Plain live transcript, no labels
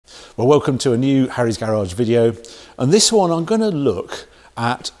Well, welcome to a new Harry's Garage video, and this one I'm going to look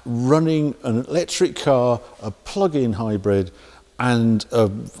at running an electric car, a plug-in hybrid and a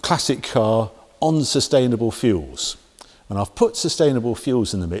classic car on sustainable fuels. And I've put sustainable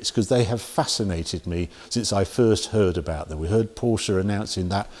fuels in the mix because they have fascinated me since I first heard about them. We heard Porsche announcing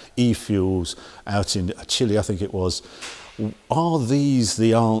that e-fuels out in Chile, I think it was. Are these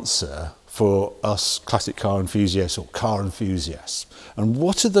the answer for us classic car enthusiasts or car enthusiasts? And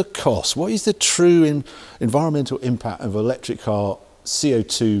what are the costs? What is the true environmental impact of electric car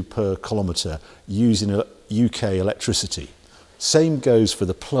CO2 per kilometre using UK electricity? Same goes for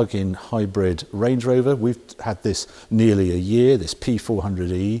the plug-in hybrid Range Rover. We've had this nearly a year, this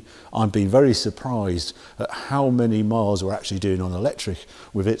P400e. I've been very surprised at how many miles we're actually doing on electric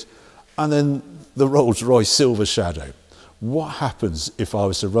with it. And then the Rolls-Royce Silver Shadow. What happens if I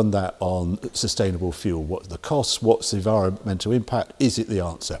was to run that on sustainable fuel? What's the costs? What's the environmental impact? Is it the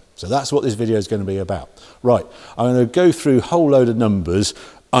answer? So that's what this video is going to be about. Right, I'm going to go through a whole load of numbers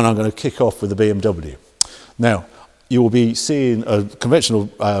and I'm going to kick off with the BMW. Now, you will be seeing a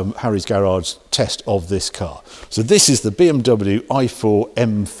conventional Harry's Garage test of this car. So this is the BMW i4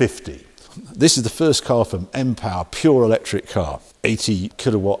 M50. This is the first car from M-Power, pure electric car. 80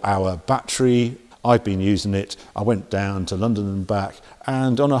 kilowatt hour battery. I've been using it. I went down to London and back,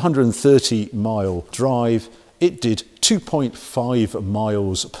 and on a 130 mile drive, it did 2.5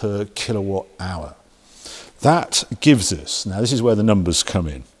 miles per kilowatt hour. That gives us, now this is where the numbers come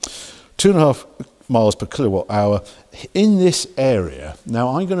in, 2.5 miles per kilowatt hour in this area.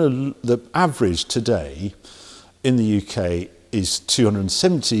 Now the average today in the UK is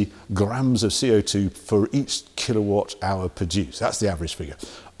 270 grams of CO2 for each kilowatt hour produced. That's the average figure.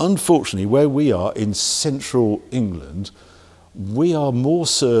 Unfortunately, where we are in central England, we are more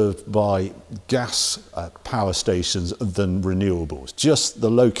served by gas power stations than renewables. Just the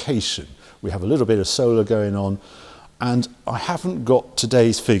location. We have a little bit of solar going on, and I haven't got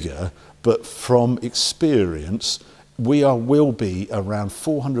today's figure, but from experience, we will be around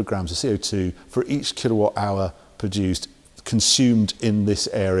 400 grams of CO2 for each kilowatt hour produced, consumed in this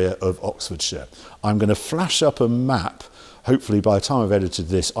area of Oxfordshire. I'm going to flash up a map. Hopefully by the time I've edited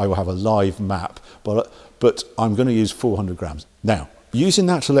this, I will have a live map, but I'm going to use 400 grams. Now, using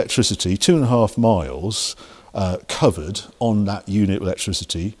that electricity, 2.5 miles covered on that unit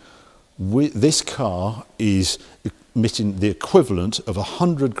electricity, this car is emitting the equivalent of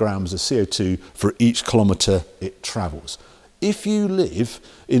 100 grams of CO2 for each kilometre it travels. If you live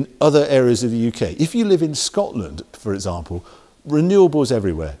in other areas of the UK, if you live in Scotland, for example, renewables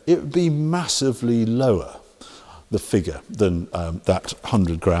everywhere, it would be massively lower, the figure, than that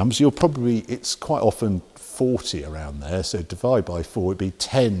 100 grams. It's quite often 40 around there, so divide by 4, it'd be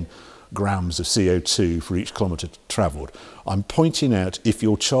 10 grams of CO2 for each kilometre travelled. I'm pointing out, if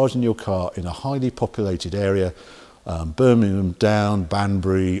you're charging your car in a highly populated area, Birmingham down,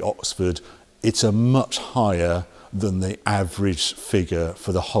 Banbury, Oxford, it's a much higher than the average figure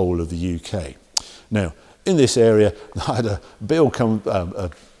for the whole of the UK. Now, in this area, I had a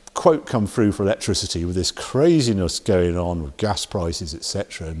quote come through for electricity with this craziness going on with gas prices,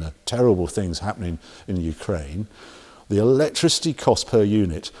 etc., and the terrible things happening in Ukraine. The electricity cost per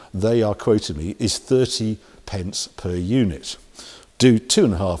unit, they are quoting me, is 30 pence per unit. Do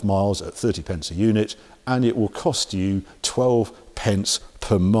 2.5 miles at 30 pence a unit, and it will cost you 12 pence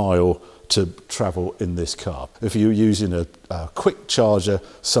per mile to travel in this car. If you're using a quick charger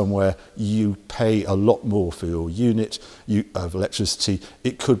somewhere, you pay a lot more for your unit of electricity.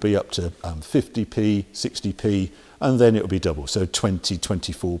 It could be up to 50p, 60p, and then it'll be double. So 20,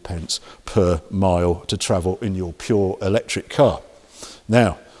 24 pence per mile to travel in your pure electric car.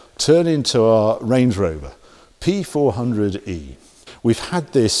 Now, turning to our Range Rover, P400e. We've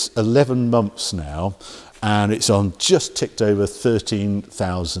had this 11 months now, and it's on just ticked over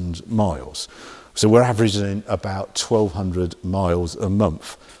 13,000 miles. So we're averaging about 1,200 miles a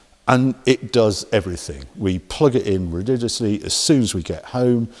month. And it does everything. We plug it in religiously as soon as we get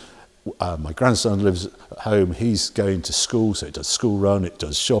home. My grandson lives at home, he's going to school, so it does school run, it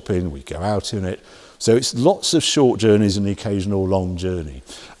does shopping, we go out in it. So it's lots of short journeys and the occasional long journey.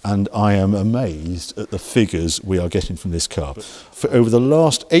 And I am amazed at the figures we are getting from this car. For over the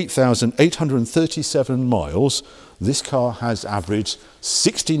last 8,837 miles, this car has averaged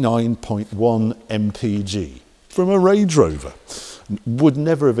 69.1 mpg from a Range Rover. Would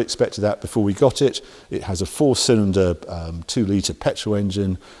never have expected that before we got it. It has a 4-cylinder 2-litre petrol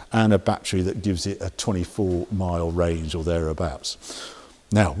engine and a battery that gives it a 24-mile range or thereabouts.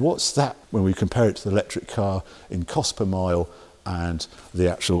 Now, what's that when we compare it to the electric car in cost per mile and the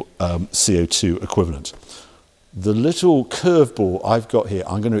actual CO2 equivalent? The little curveball I've got here,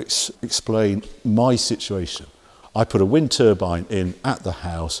 I'm going to explain my situation. I put a wind turbine in at the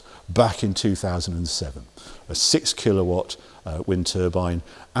house back in 2007, a 6 kilowatt wind turbine,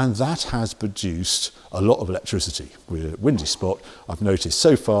 and that has produced a lot of electricity. We're a windy spot. I've noticed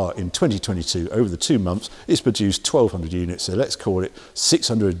so far in 2022, over the 2 months, it's produced 1,200 units, so let's call it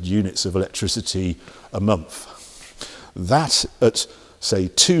 600 units of electricity a month. That at, say,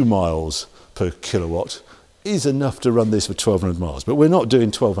 2 miles per kilowatt is enough to run this for 1,200 miles, but we're not doing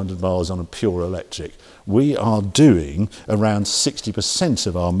 1,200 miles on a pure electric. We are doing around 60%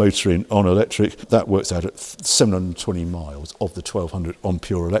 of our motoring on electric. That works out at 720 miles of the 1,200 on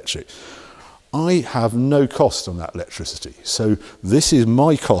pure electric. I have no cost on that electricity. So this is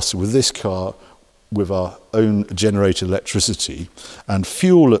my cost with this car, with our own generated electricity, and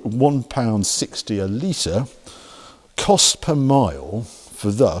fuel at £1.60 a litre, cost per mile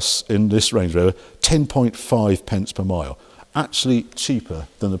for thus, in this Range Rover, 10.5 pence per mile. Actually cheaper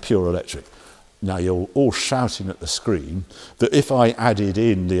than the pure electric. Now you're all shouting at the screen that if I added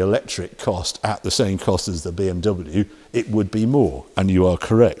in the electric cost at the same cost as the BMW, it would be more, and you are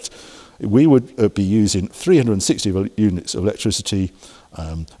correct. We would be using 360 units of electricity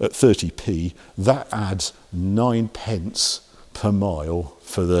at 30p. That adds 9 pence per mile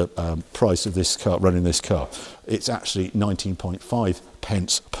for the price of this car, running this car. It's actually 19.5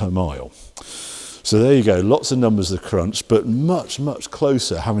 pence per mile. So there you go, lots of numbers to crunch, but much, much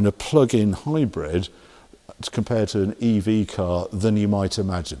closer having a plug-in hybrid compared to an EV car than you might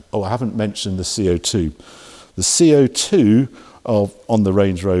imagine. Oh, I haven't mentioned the CO2. The CO2 on the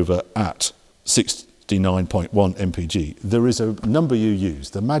Range Rover at 69.1 mpg, there is a number you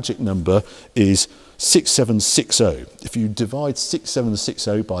use. The magic number is 6760. If you divide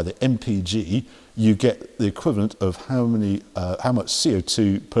 6760 by the mpg, you get the equivalent of how much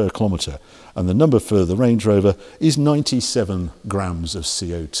CO2 per kilometre. And the number for the Range Rover is 97 grams of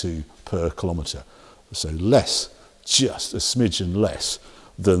CO2 per kilometre. So less, just a smidgen less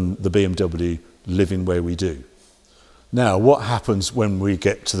than the BMW living where we do. Now, what happens when we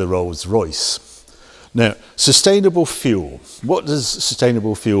get to the Rolls-Royce? Now, sustainable fuel. What does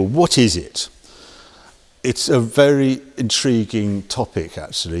sustainable fuel, what is it? It's a very intriguing topic,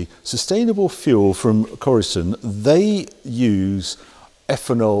 actually. Sustainable fuel from Corison, they use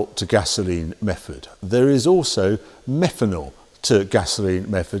ethanol to gasoline method. There is also methanol to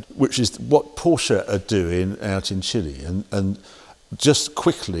gasoline method, which is what Porsche are doing out in Chile. And just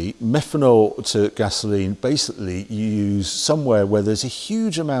quickly, methanol to gasoline, basically you use somewhere where there's a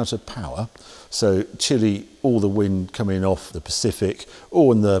huge amount of power. So Chile, all the wind coming off the Pacific,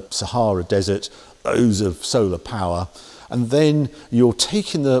 or in the Sahara Desert, loads of solar power, and then you're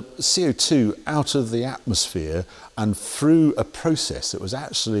taking the CO2 out of the atmosphere, and through a process that was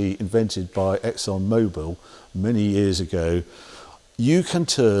actually invented by ExxonMobil many years ago, you can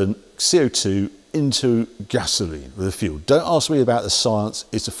turn CO2 into gasoline with a fuel. Don't ask me about the science,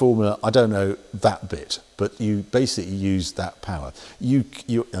 it's a formula, I don't know that bit, but you basically use that power.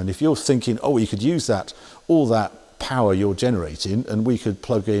 And if you're thinking, oh, you could use that, all that power you're generating, and we could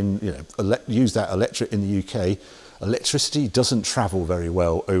plug in, use that electric in the UK. Electricity doesn't travel very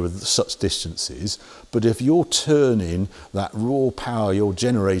well over such distances, but if you're turning that raw power you're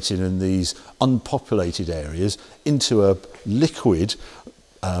generating in these unpopulated areas into a liquid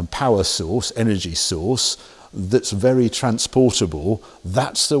power source, energy source, that's very transportable,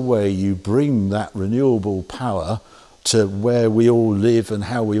 that's the way you bring that renewable power to where we all live and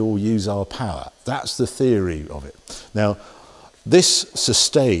how we all use our power. That's the theory of it. Now, this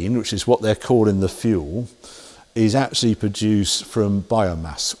sustain, which is what they're calling the fuel, is actually produced from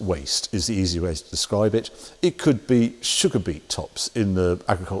biomass waste, is the easy way to describe it. It could be sugar beet tops in the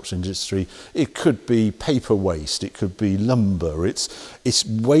agriculture industry, it could be paper waste, it could be lumber, it's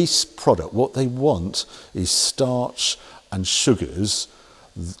waste product. What they want is starch and sugars,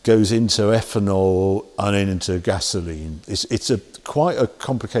 goes into ethanol and then into gasoline. It's quite a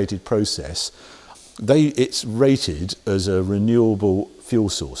complicated process. It's rated as a renewable fuel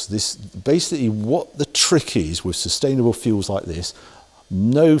source. This basically, what the trick is with sustainable fuels like this,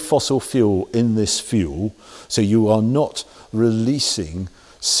 no fossil fuel in this fuel, so you are not releasing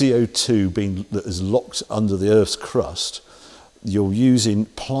CO2 that is locked under the Earth's crust. You're using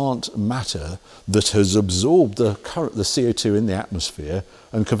plant matter that has absorbed the CO2 in the atmosphere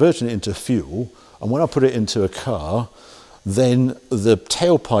and converting it into fuel. And when I put it into a car, then the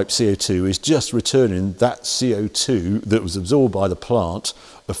tailpipe CO2 is just returning that CO2 that was absorbed by the plant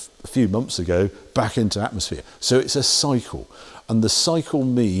a few months ago back into atmosphere. So it's a cycle. And the cycle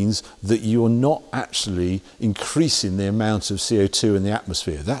means that you're not actually increasing the amount of CO2 in the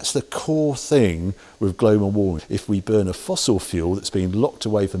atmosphere. That's the core thing with global warming. If we burn a fossil fuel that's been locked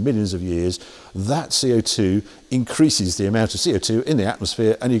away for millions of years, that CO2 increases the amount of CO2 in the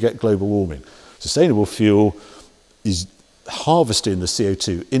atmosphere and you get global warming. Sustainable fuel is harvesting the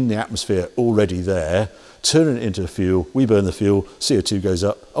CO2 in the atmosphere already there, turning it into fuel, we burn the fuel, CO2 goes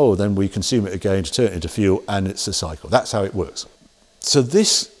up, then we consume it again to turn it into fuel, and it's a cycle. That's how it works. So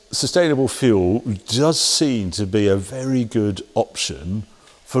this sustainable fuel does seem to be a very good option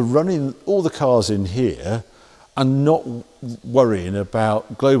for running all the cars in here and not worrying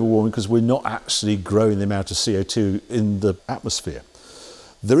about global warming because we're not actually growing the amount of CO2 in the atmosphere.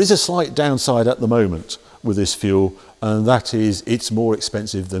 There is a slight downside at the moment with this fuel, and that is it's more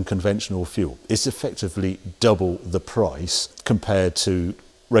expensive than conventional fuel. It's effectively double the price compared to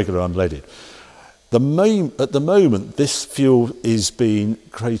regular unleaded. At the moment, this fuel is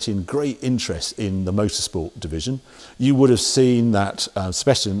creating great interest in the motorsport division. You would have seen that,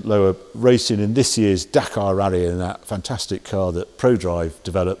 especially in lower racing in this year's Dakar Rally, in that fantastic car that ProDrive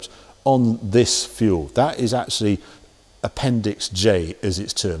developed on this fuel. That is actually Appendix J as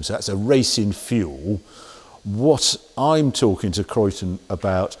it's termed, so that's a racing fuel. What I'm talking to Croydon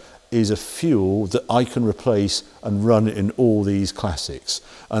about is a fuel that I can replace and run in all these classics.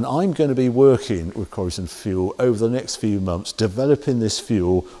 And I'm going to be working with Croydon Fuel over the next few months, developing this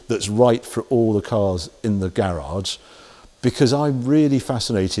fuel that's right for all the cars in the garage, because I'm really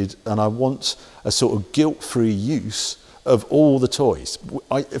fascinated and I want a sort of guilt-free use of all the toys.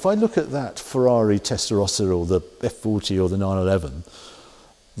 If I look at that Ferrari Testarossa or the F40 or the 911,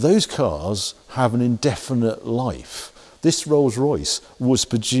 those cars have an indefinite life. This Rolls-Royce was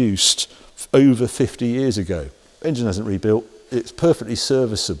produced over 50 years ago. Engine hasn't rebuilt, it's perfectly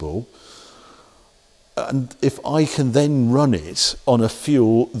serviceable. And if I can then run it on a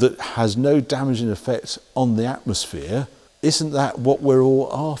fuel that has no damaging effect on the atmosphere, isn't that what we're all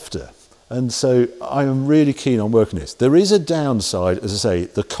after? And so I am really keen on working this. There is a downside, as I say,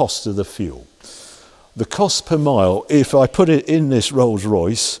 the cost of the fuel. The cost per mile, if I put it in this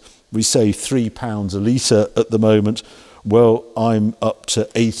Rolls-Royce, we say £3 a litre at the moment. Well, I'm up to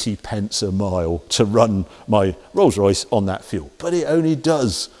 80 pence a mile to run my Rolls-Royce on that fuel. But it only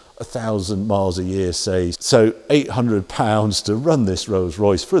does 1,000 miles a year, say. So £800 to run this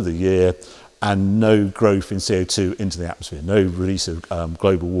Rolls-Royce for the year, and no growth in CO2 into the atmosphere, no release of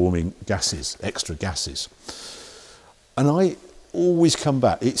global warming gases, extra gases. And I always come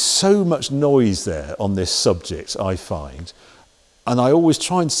back, it's so much noise there on this subject, I find, and I always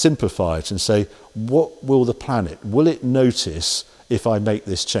try and simplify it and say, what will the planet, will it notice if I make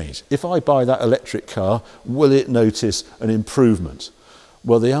this change? If I buy that electric car, will it notice an improvement?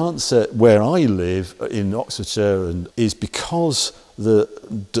 Well, the answer where I live in Oxfordshire is because the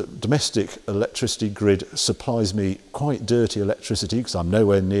domestic electricity grid supplies me quite dirty electricity because I'm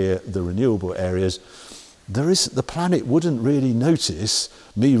nowhere near the renewable areas. The planet wouldn't really notice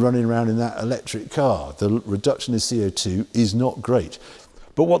me running around in that electric car. The reduction in CO2 is not great.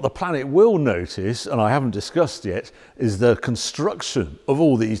 But what the planet will notice, and I haven't discussed yet, is the construction of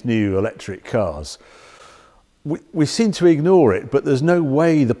all these new electric cars. We seem to ignore it, but there's no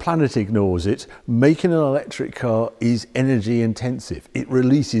way the planet ignores it. Making an electric car is energy intensive. It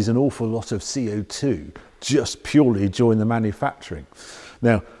releases an awful lot of CO2 just purely during the manufacturing.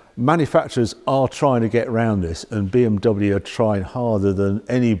 Now, manufacturers are trying to get around this, and BMW are trying harder than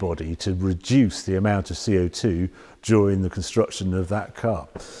anybody to reduce the amount of CO2 during the construction of that car.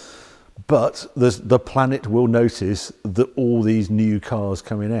 But the planet will notice that all these new cars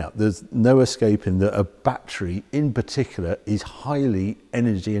coming out. There's no escaping that a battery in particular is highly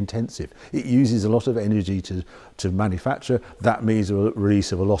energy intensive. It uses a lot of energy to manufacture. That means a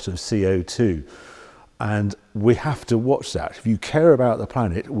release of a lot of CO2. And we have to watch that. If you care about the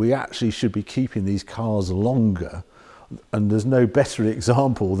planet, we actually should be keeping these cars longer. And there's no better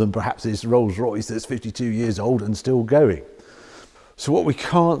example than perhaps this Rolls-Royce that's 52 years old and still going. So what we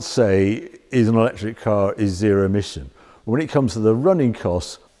can't say is an electric car is zero emission. When it comes to the running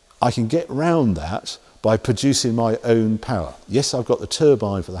costs, I can get round that by producing my own power. Yes, I've got the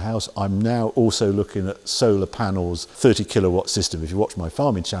turbine for the house. I'm now also looking at solar panels, 30 kilowatt system. If you watch my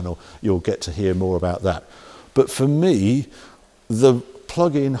farming channel, you'll get to hear more about that. But for me, the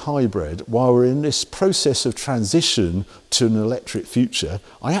plug-in hybrid, while we're in this process of transition to an electric future,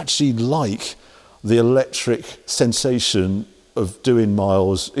 I actually like the electric sensation of doing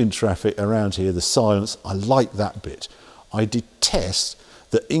miles in traffic around here, the silence. I like that bit. I detest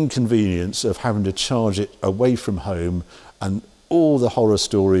the inconvenience of having to charge it away from home and all the horror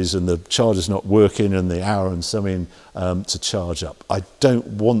stories and the charger's not working and the hour and something to charge up. I don't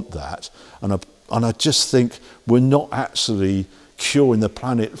want that, and I just think we're not actually curing the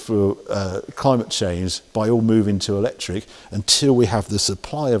planet for climate change by all moving to electric until we have the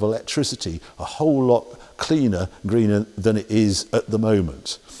supply of electricity a whole lot cleaner, greener than it is at the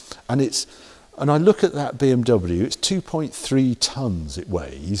moment. And I look at that BMW, it's 2.3 tons it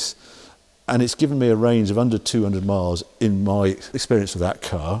weighs, and it's given me a range of under 200 miles in my experience with that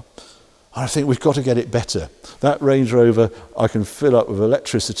car. And I think we've got to get it better. That Range Rover, I can fill up with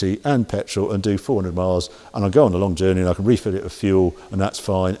electricity and petrol and do 400 miles, and I go on a long journey and I can refill it with fuel, and that's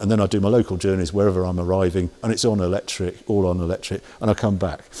fine. And then I do my local journeys wherever I'm arriving, and it's on electric, all on electric, and I come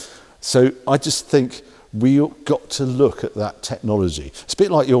back. So I just think we've got to look at that technology. It's a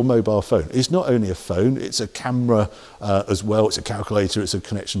bit like your mobile phone. It's not only a phone, it's a camera as well, it's a calculator, it's a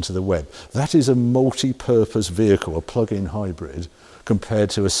connection to the web. That is a multi-purpose vehicle, a plug-in hybrid, compared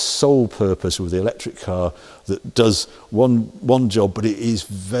to a sole purpose with the electric car that does one job, but it is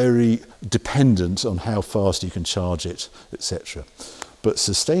very dependent on how fast you can charge it, etc. But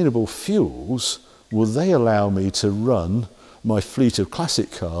sustainable fuels, will they allow me to run my fleet of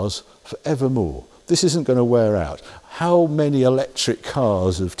classic cars forevermore? This isn't going to wear out. How many electric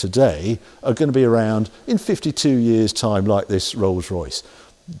cars of today are going to be around in 52 years' time like this Rolls-Royce?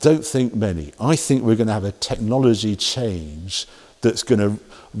 Don't think many. I think we're going to have a technology change that's going to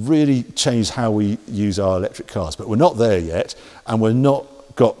really change how we use our electric cars. But we're not there yet, and we're not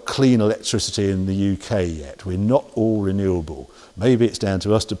got clean electricity in the UK yet. We're not all renewable. Maybe it's down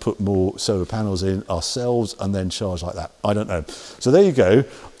to us to put more solar panels in ourselves and then charge like that. I don't know. So there you go.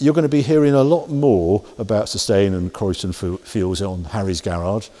 You're going to be hearing a lot more about sustain and Croydon fuels on Harry's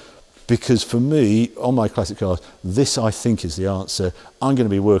Garage, because for me, on my classic cars, this I think is the answer. I'm going to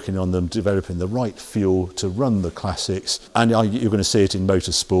be working on them, developing the right fuel to run the classics, and you're going to see it in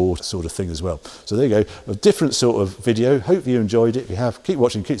motorsport sort of thing as well. So there you go, a different sort of video. Hope you enjoyed it. If you have, keep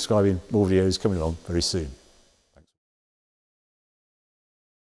watching, keep subscribing, more videos coming along very soon.